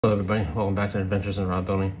Hello everybody, welcome back to Adventures in Rod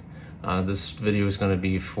Building. This video is going to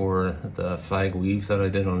be for the flag weave that I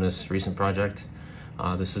did on this recent project.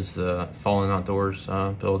 This is the Fallen Outdoors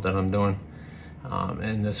build that I'm doing.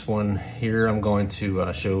 And this one here I'm going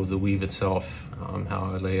to show the weave itself,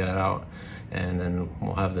 how I lay that out, and then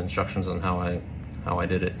we'll have the instructions on how I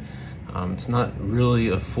did it. It's not really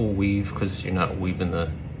a full weave because you're not weaving the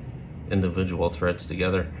individual threads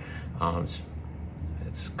together.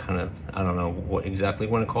 It's kind of, I don't know what exactly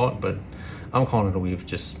you want to call it, but I'm calling it a weave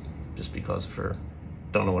just because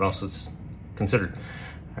don't know what else it's considered.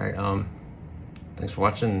 All right, thanks for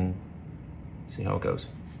watching. See how it goes.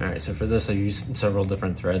 All right, so for this I used several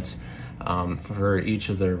different threads. For each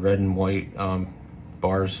of the red and white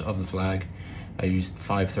bars of the flag, I used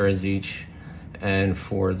 5 threads each, and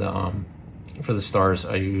for the stars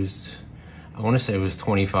I used, I want to say it was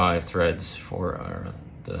 25 threads for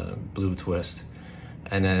the blue twist.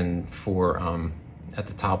 And then for at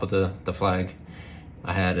the top of the flag,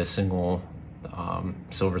 I had a single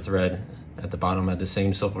silver thread. At the bottom I had the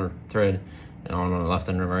same silver thread, and on the left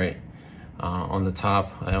and the right. On the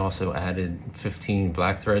top I also added 15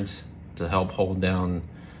 black threads to help hold down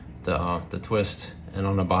the twist, and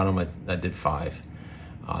on the bottom I did 5.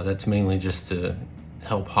 That's mainly just to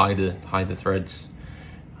help hide the threads,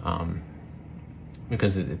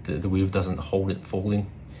 because the weave doesn't hold it fully.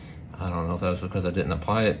 I don't know if that was because I didn't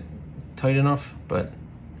apply it tight enough, but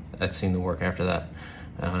that seemed to work after that.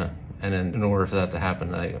 And then in order for that to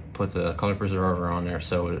happen, I put the color preserver on there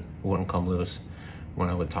so it wouldn't come loose when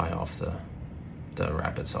I would tie off the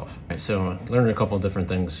wrap itself. Okay, so I learned a couple of different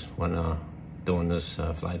things when doing this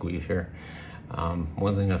flag weave here.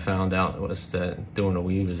 One thing I found out was that doing a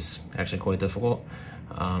weave is actually quite difficult.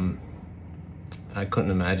 I couldn't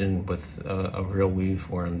imagine with a real weave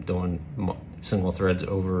where I'm doing single threads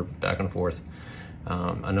over back and forth.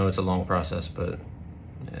 I know it's a long process, but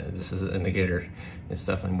this is an indicator. It's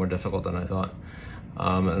definitely more difficult than I thought.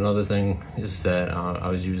 Another thing is that I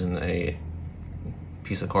was using a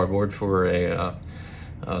piece of cardboard for a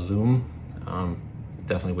loom.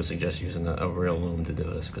 Definitely would suggest using a real loom to do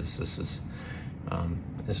this, because this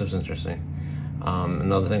was interesting.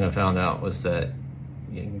 Another thing I found out was that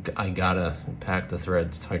I gotta pack the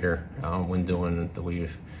threads tighter when doing the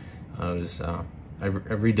weave. I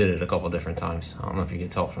redid it a couple different times. I don't know if you can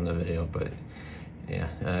tell from the video, but yeah,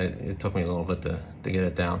 it took me a little bit to get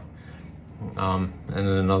it down. And then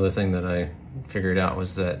another thing that I figured out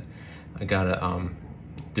was that I gotta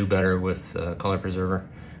do better with color preserver.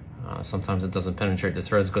 Sometimes it doesn't penetrate the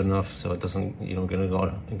threads good enough, so it doesn't, you don't get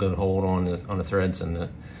a good hold on the threads, and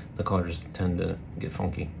the colors tend to get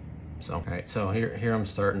funky. So, all right, so here I'm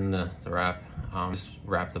starting the wrap. Just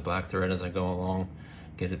wrap the black thread as I go along,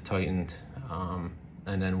 get it tightened,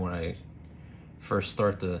 and then when I first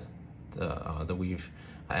start the weave,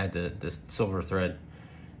 I add the silver thread,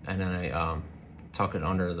 and then I tuck it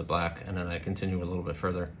under the black, and then I continue a little bit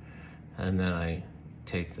further, and then I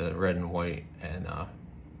take the red and white and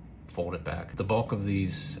fold it back. The bulk of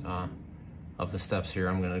these of the steps here,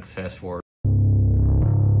 I'm going to fast forward.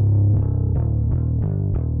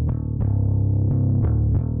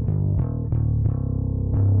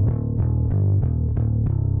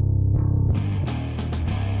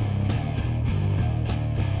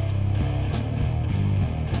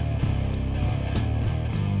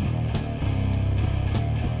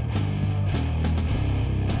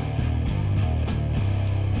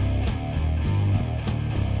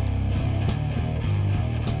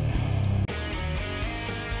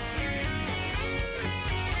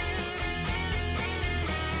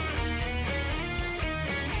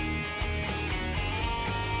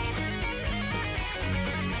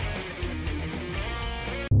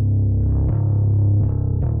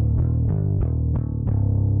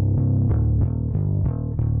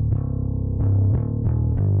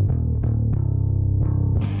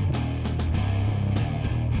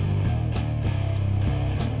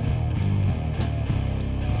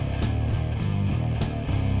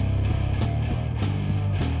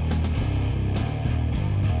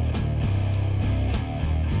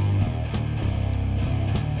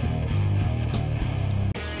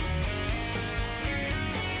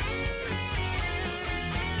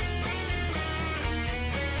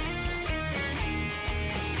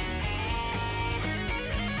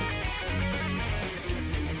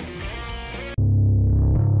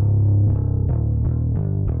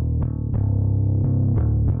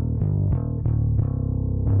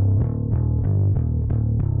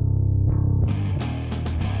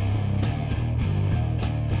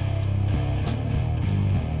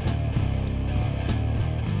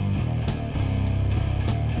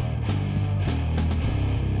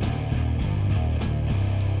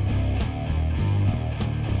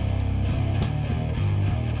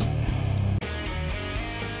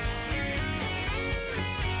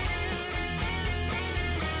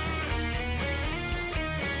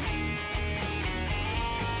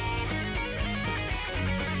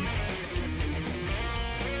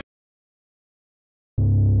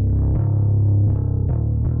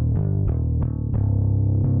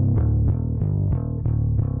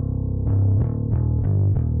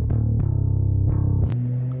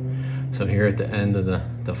 So here at the end of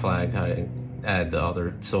the flag, I add the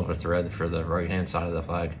other silver thread for the right hand side of the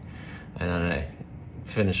flag, and then I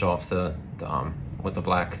finish off the with the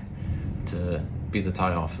black to be the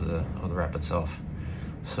tie off of the wrap itself.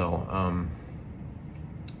 So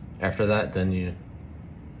after that, then you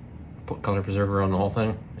put color preserver on the whole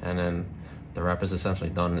thing, and then the wrap is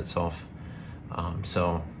essentially done itself.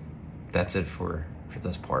 So that's it for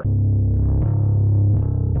this part.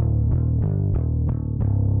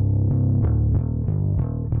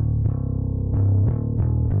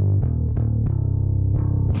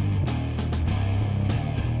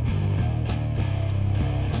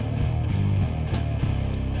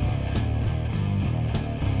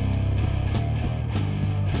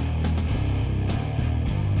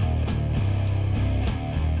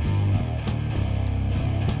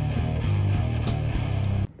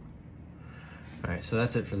 Alright, so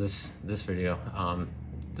that's it for this video.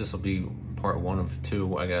 This will be part 1 of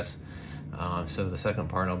 2, I guess. So the second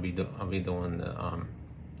part, I'll be doing the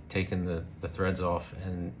taking the threads off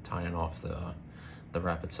and tying off the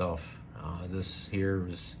wrap itself. This here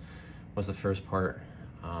was the first part.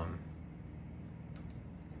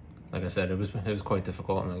 Like I said, it was quite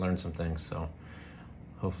difficult, and I learned some things. So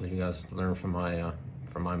hopefully you guys learn from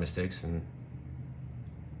my mistakes and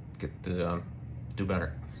get to do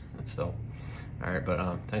better. So. Alright,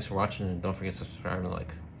 but thanks for watching, and don't forget to subscribe and like.